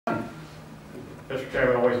Mr.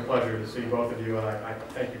 Chairman, always a pleasure to see both of you, and I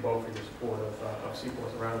thank you both for your support of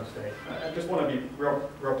seaports around the state. I just want to be real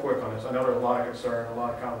quick on this. I know there's a lot of concern, a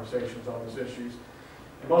lot of conversations on these issues.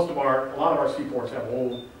 And a lot of our seaports have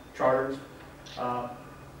old charters.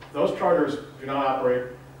 Those charters do not operate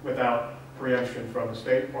without preemption from the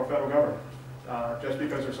state or federal government. Just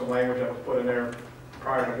because there's some language that was put in there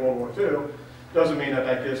prior to World War II doesn't mean that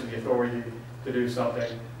that gives them the authority to do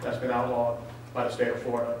something that's been outlawed by the state of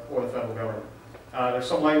Florida or the federal government. There's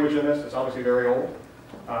some language in this that's obviously very old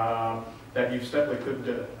that you simply couldn't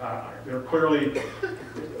do. There are clearly,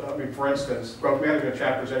 for instance, growth management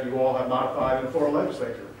chapters that you all have modified in the Florida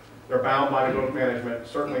legislature. They're bound by the growth management,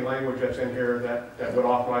 certainly language that's in here that would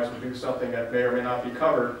authorize them to do something that may or may not be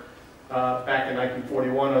covered back in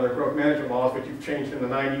 1941 under growth management laws, which you've changed in the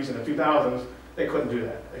 90s and the 2000s. They couldn't do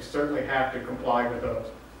that. They certainly have to comply with those.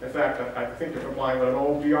 In fact, I think they're complying with an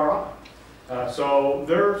old GRI. So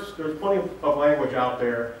there's plenty of language out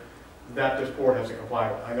there that this board has to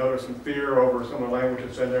comply with. I know there's some fear over some of the language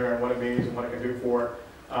that's in there and what it means and what it can do for it,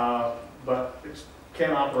 but it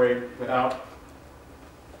can't operate without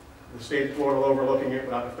the state of Florida overlooking it,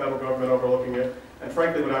 without the federal government overlooking it, and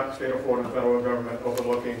frankly without the state of Florida and the federal government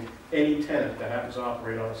overlooking any tenant that happens to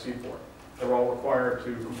operate on a seaport. They're all required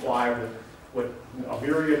to comply with a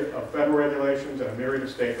myriad of federal regulations and a myriad of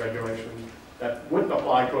state regulations that wouldn't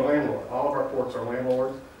apply to a landlord. All of our ports are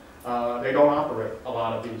landlords. They don't operate a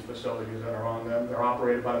lot of these facilities that are on them. They're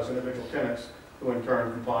operated by those individual tenants who in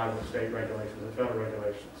turn comply with state regulations and federal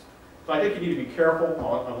regulations. So I think you need to be careful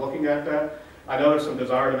on looking at that. I know there's some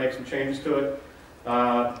desire to make some changes to it.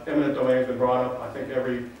 Eminent domain has been brought up. I think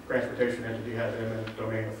every transportation entity has an eminent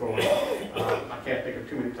domain authority. I can't think of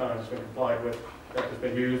too many times it's been complied with that has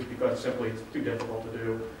been used because simply it's too difficult to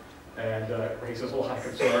do. And it raises a lot of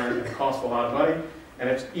concern, and it costs a lot of money, and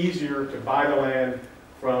it's easier to buy the land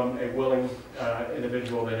from a willing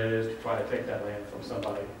individual than it is to try to take that land from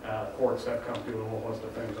somebody. Courts have come to a whole host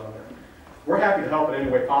of things on there. We're happy to help in any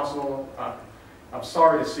way possible. I'm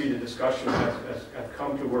sorry to see the discussion has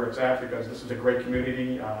come to where it's at because this is a great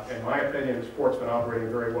community. In my opinion, the sport's been operating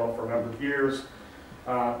very well for a number of years,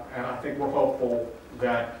 and I think we're hopeful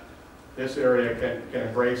that this area can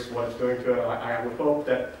embrace what it's doing to it. I would hope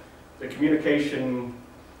that the communication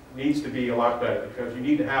needs to be a lot better because you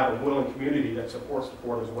need to have a willing community that supports the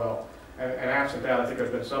port as well. And absent that, I think there's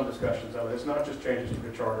been some discussions of it. It's not just changes to the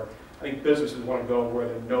charter. I think businesses want to go where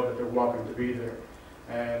they know that they're welcome to be there.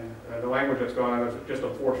 And the language that's going on is just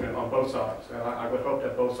unfortunate on both sides. And I would hope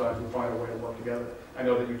that both sides will find a way to work together. I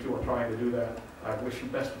know that you two are trying to do that. I wish you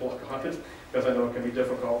best of luck on it because I know it can be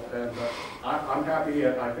difficult. And I'm happy,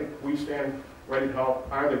 and I think we stand ready to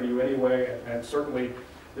help either of you anyway, and certainly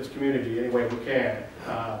this community any way we can.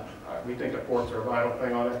 We think the ports are a vital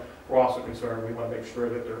thing on it. We're also concerned we want to make sure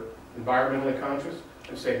that they're environmentally conscious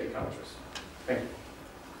and safety conscious. Thank you.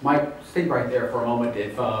 Mike, stay right there for a moment.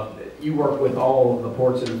 If you work with all of the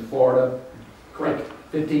ports in Florida, Correct.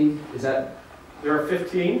 15, is that? There are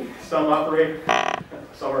 15. Some operate,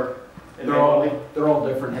 some are They're all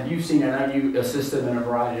different. Have you seen, and I know you assisted in a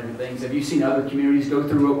variety of different things, have you seen other communities go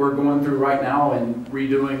through what we're going through right now and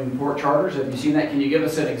redoing port charters? Have you seen that? Can you give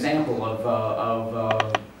us an example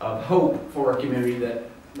of hope for a community that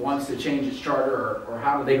wants to change its charter, or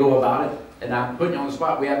how do they go about it? And I'm putting you on the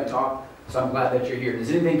spot. We haven't talked, so I'm glad that you're here.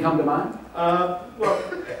 Does anything come to mind? Well,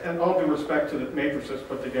 and all due respect to the matrix that's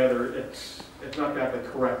put together, it's not exactly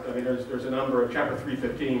correct. I mean, there's a number of Chapter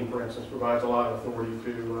 315, for instance, provides a lot of authority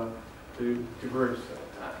to groups.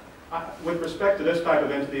 With respect to this type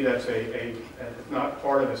of entity that's not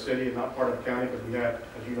part of the city and not part of the county, because we have,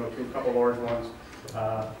 as you know, a couple large ones,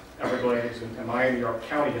 Everglades and Miami are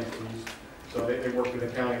county entities, so they work with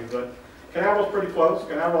the county. But Canaveral's pretty close.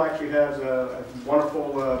 Canaveral actually has a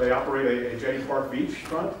wonderful, they operate a Jetty Park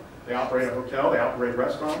beachfront. They operate a hotel, they operate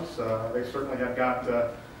restaurants. They certainly have got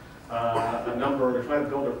a number, they're trying to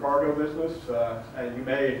build their cargo business. And you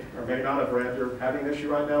may or may not have read, they're having an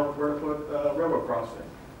issue right now with where to put railroad crossing.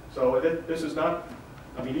 So this is not,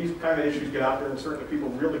 I mean, these kind of issues get out there, and certainly people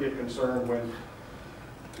really get concerned when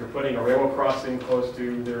you're putting a railroad crossing close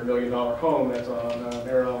to their $1 million home that's on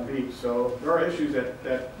Maryland Beach. So there are issues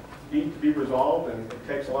that need to be resolved, and it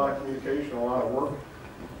takes a lot of communication, a lot of work.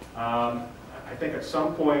 I think at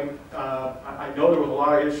some point, I know there was a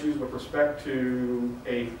lot of issues with respect to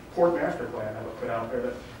a port master plan that was put out there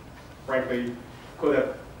that frankly could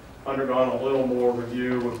have undergone a little more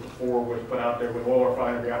review before it was put out there with oil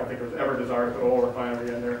refinery. I don't think there was ever a desire to put oil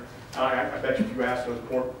refinery in there. I bet you if you ask those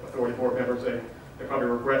Port Authority board members, they probably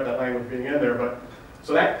regret that language being in there. But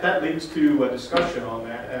so that leads to a discussion on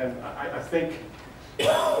that, and I think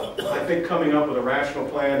I think coming up with a rational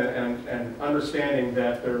plan and understanding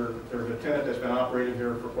that there's a tenant that's been operating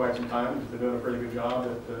here for quite some time, has been doing a pretty good job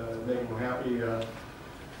at making them happy.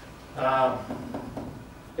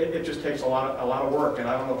 It just takes a lot of work, and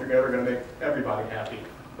I don't know if you're ever going to make everybody happy.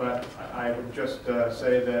 But I would just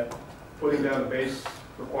say that putting down the base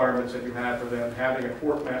requirements that you have for them, having a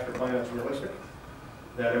port master plan that's realistic,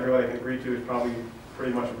 that everybody can agree to, is probably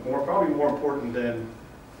more important than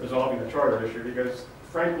resolving the charter issue, because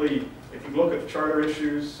frankly, if you look at the charter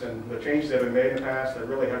issues and the changes that have been made in the past that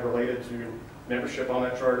really have related to membership on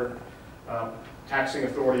that charter, taxing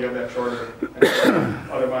authority of that charter, and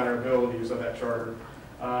other minor abilities of that charter,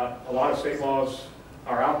 a lot of state laws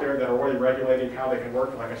are out there that are already regulating how they can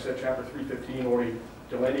work. Like I said, Chapter 315 already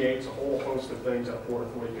delineates a whole host of things that a port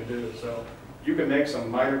authority can do. So you can make some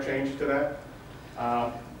minor changes to that.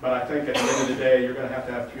 But I think at the end of the day, you're going to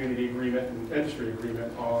have community agreement and industry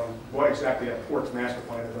agreement on what exactly that port's master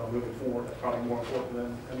plan is on moving forward. That's probably more important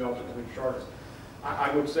than ultimately the charter. I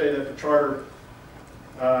would say that the charter,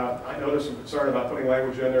 I know there's some concern about putting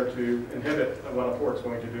language in there to inhibit what a port's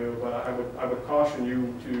going to do, but I would caution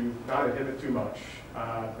you to not inhibit too much.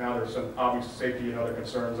 Now there's some obvious safety and other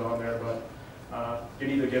concerns on there, but you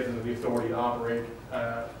need to give them the authority to operate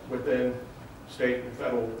within state and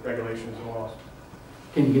federal regulations and laws.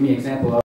 Can you give me an example of